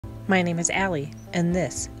My name is Allie, and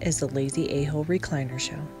this is the Lazy A-Hole Recliner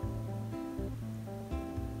Show.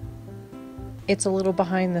 It's a little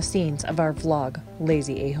behind the scenes of our vlog,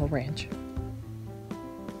 Lazy A-Hole Ranch.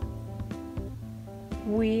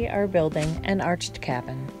 We are building an arched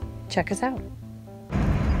cabin. Check us out.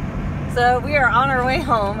 So we are on our way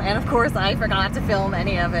home, and of course I forgot to film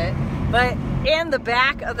any of it, but in the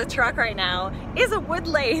back of the truck right now is a wood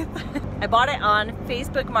lathe. I bought it on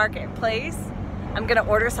Facebook Marketplace. I'm gonna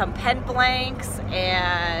order some pen blanks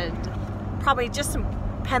and probably just some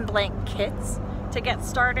pen blank kits to get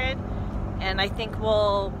started. And I think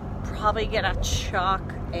we'll probably get a chalk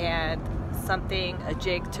and a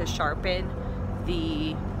jig to sharpen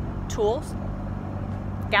the tools.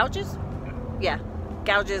 Gouges? Yeah,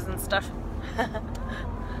 gouges and stuff.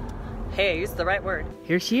 Hey, I used the right word.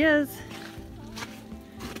 Here she is.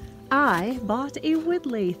 I bought a wood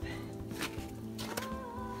lathe.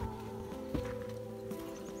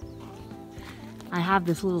 I have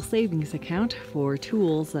this little savings account for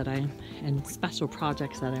tools that and special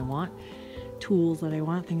projects that I want, tools that I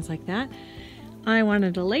want, things like that. I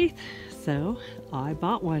wanted a lathe, so I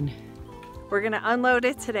bought one. We're gonna unload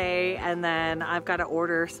it today, and then I've got to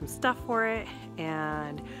order some stuff for it,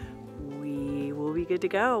 and we will be good to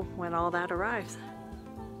go when all that arrives.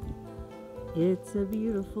 It's a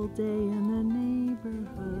beautiful day in the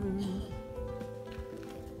neighborhood.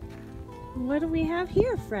 What do we have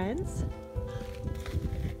here, friends?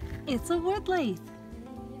 It's a wood lathe.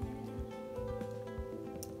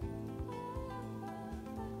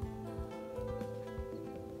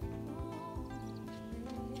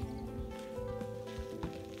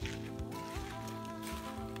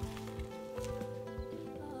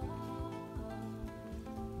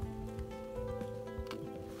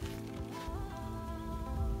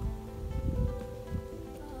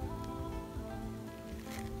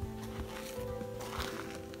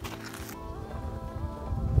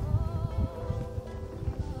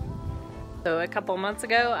 So a couple months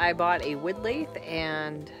ago, I bought a wood lathe,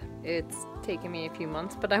 and it's taken me a few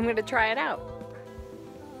months, but I'm going to try it out.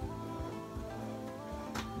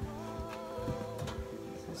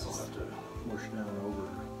 I'll have to push down over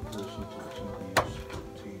this until some of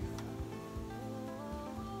these teeth.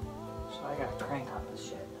 So I gotta crank on this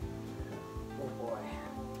shit. Oh boy.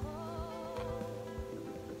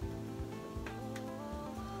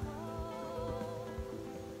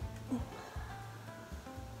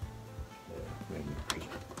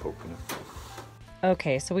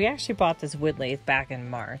 Okay, so we actually bought this wood lathe back in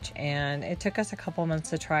March, and it took us a couple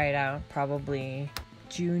months to try it out, probably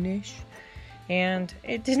June-ish, and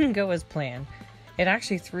it didn't go as planned. It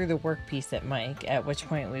actually threw the workpiece at Mike, at which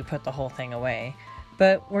point we put the whole thing away.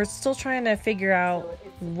 But we're still trying to figure out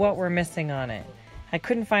what we're missing on it. I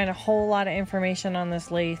couldn't find a whole lot of information on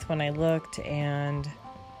this lathe when I looked, and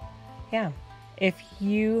yeah. If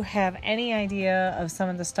you have any idea of some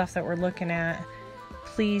of the stuff that we're looking at,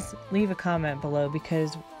 please leave a comment below,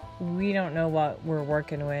 because we don't know what we're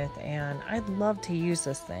working with, and I'd love to use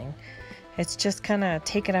this thing. It's just kind of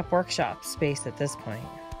taking up workshop space at this point.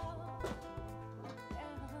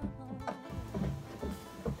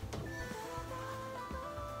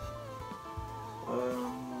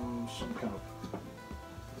 Some kind of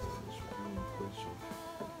this would be in place of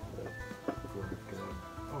that where I've got.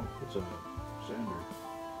 Oh, it's a sander.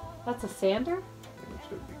 That's a sander? Yeah, it's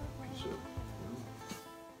got a big piece of.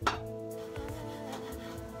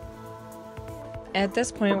 At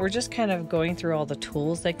this point, we're just kind of going through all the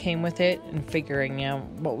tools that came with it and figuring out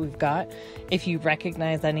what we've got. If you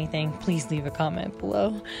recognize anything, please leave a comment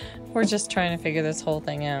below. We're just trying to figure this whole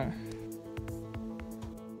thing out.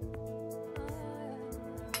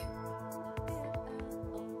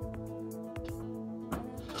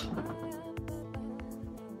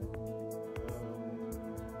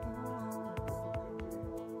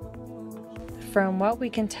 From what we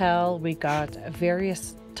can tell, we got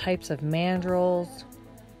various types of mandrels,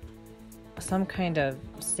 some kind of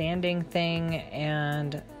sanding thing,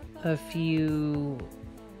 and a few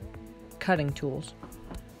cutting tools.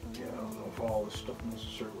 Yeah, I don't know if all this stuff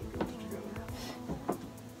necessarily goes together.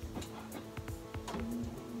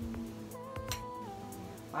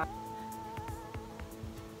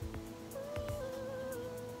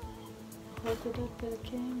 Hold it up to the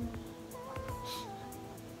camera.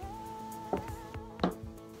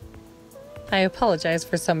 I apologize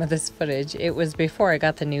for some of this footage. It was before I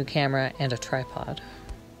got the new camera and a tripod.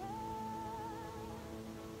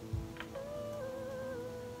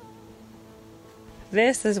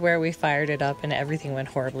 This is where we fired it up and everything went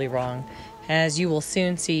horribly wrong. As you will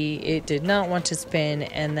soon see, it did not want to spin,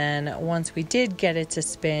 and then once we did get it to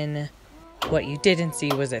spin, what you didn't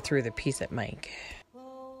see was it threw the piece at Mike.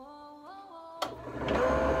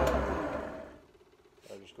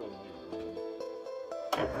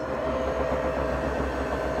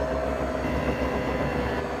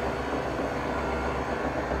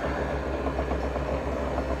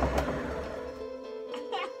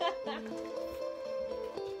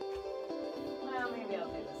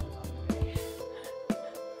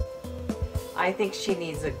 I think she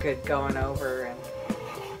needs a good going over, and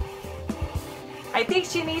I think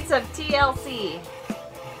she needs some TLC.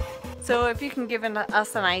 So if you can give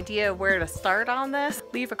us an idea of where to start on this,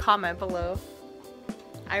 leave a comment below.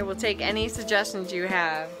 I will take any suggestions you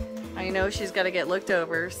have. I know she's got to get looked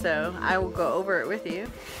over, so I will go over it with you.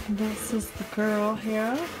 This is the girl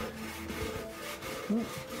here. Ooh.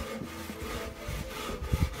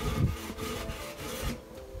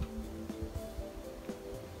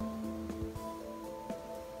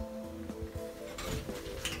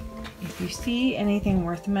 If you see anything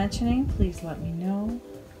worth mentioning, please let me know.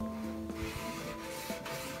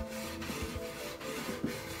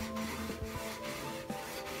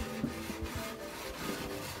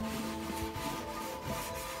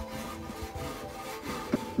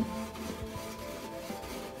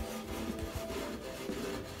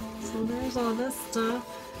 So there's all this stuff.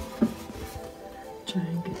 Try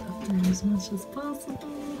and get up there as much as possible.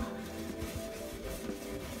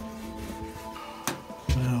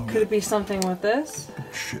 Could it be something with this?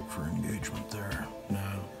 Shit for engagement there.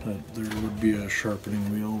 No, there would be a sharpening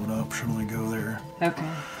wheel would optionally go there.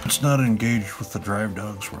 Okay. It's not engaged with the drive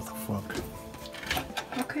dogs worth of fuck.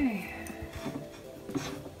 Okay.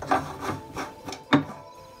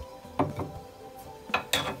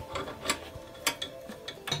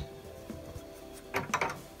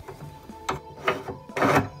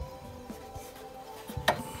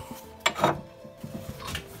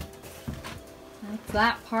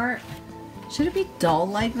 That part. Should it be dull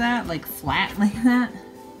like that? Like flat like that?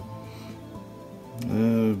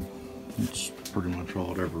 It's pretty much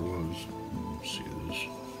all it ever was. Let's see this.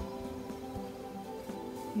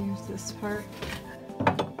 Here's this part.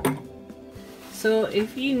 So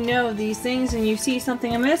if you know these things and you see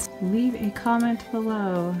something amiss, leave a comment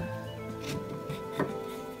below.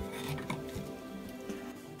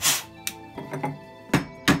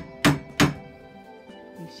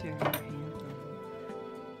 Be sure your hands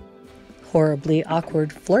horribly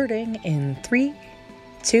awkward flirting in 3,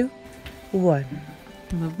 2, 1.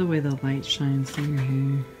 I love the way the light shines through your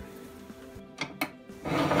hair.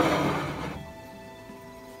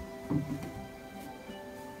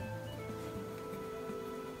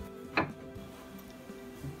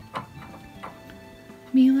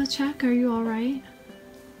 Mila, check, are you alright?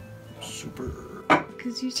 Super.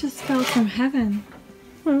 Because you just fell from heaven.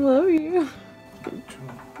 I love you.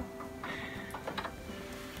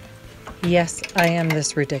 Yes, I am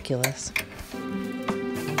this ridiculous.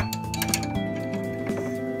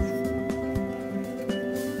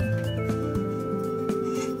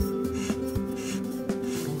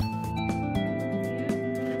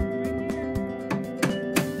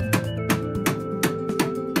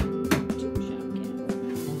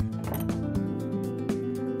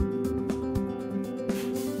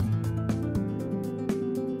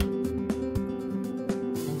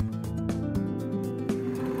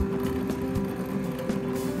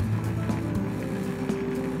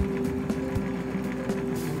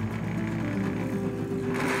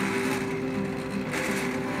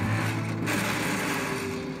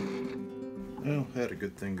 Well, had a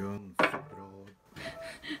good thing going. Flip it all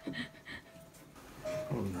up.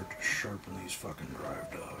 I wouldn't hurt to sharpen these fucking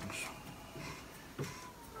drive dogs.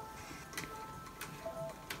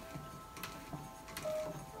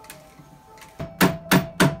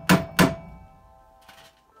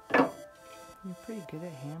 You're pretty good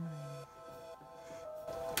at hammering.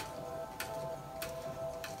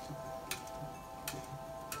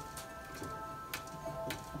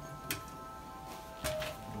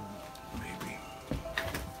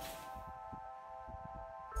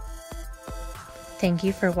 Thank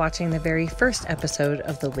you for watching the very first episode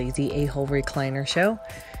of the Lazy A-Hole Recliner Show.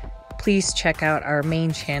 Please check out our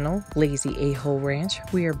main channel, Lazy A-Hole Ranch.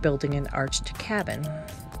 We are building an arched cabin.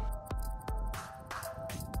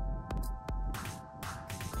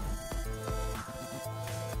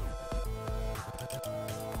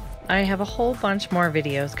 I have a whole bunch more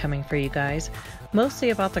videos coming for you guys,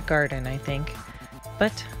 mostly about the garden, I think.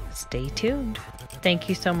 But stay tuned. Thank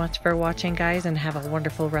you so much for watching, guys, and have a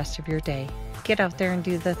wonderful rest of your day. Get out there and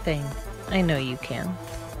do the thing. I know you can.